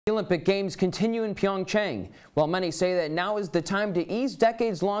The Olympic Games continue in Pyeongchang. While many say that now is the time to ease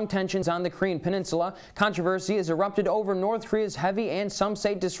decades-long tensions on the Korean peninsula, controversy has erupted over North Korea's heavy and some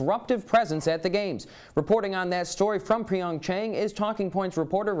say disruptive presence at the Games. Reporting on that story from Pyeongchang is Talking Points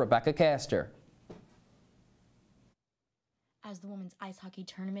reporter Rebekah Castor. As the women's ice hockey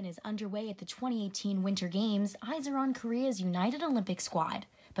tournament is underway at the 2018 Winter Games, eyes are on Korea's united Olympic squad,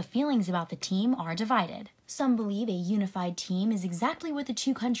 but feelings about the team are divided. Some believe a unified team is exactly what the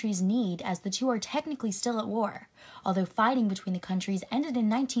two countries need, as the two are technically still at war. Although fighting between the countries ended in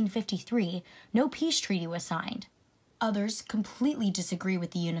 1953, no peace treaty was signed. Others completely disagree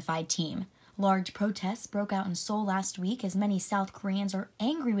with the unified team. Large protests broke out in Seoul last week as many South Koreans are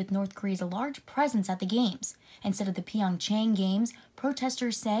angry with North Korea's large presence at the Games. Instead of the Pyeongchang Games,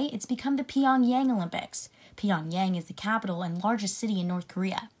 protesters say it's become the Pyongyang Olympics. Pyongyang is the capital and largest city in North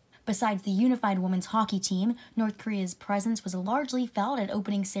Korea. Besides the unified women's hockey team, North Korea's presence was largely felt at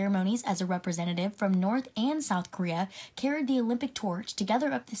opening ceremonies as a representative from North and South Korea carried the Olympic torch to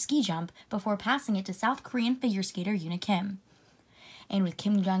gather up the ski jump before passing it to South Korean figure skater Yoona Kim. And with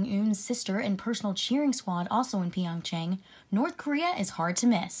Kim Jong-un's sister and personal cheering squad also in Pyeongchang, North Korea is hard to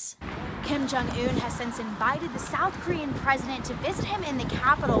miss. Kim Jong-un has since invited the South Korean president to visit him in the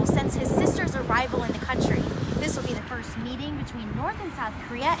capital since his sister's arrival in the country. This will be the first meeting between North and South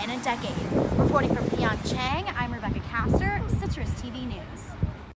Korea in a decade. Reporting from Pyeongchang, I'm Rebekah Castor, CitrusTV News.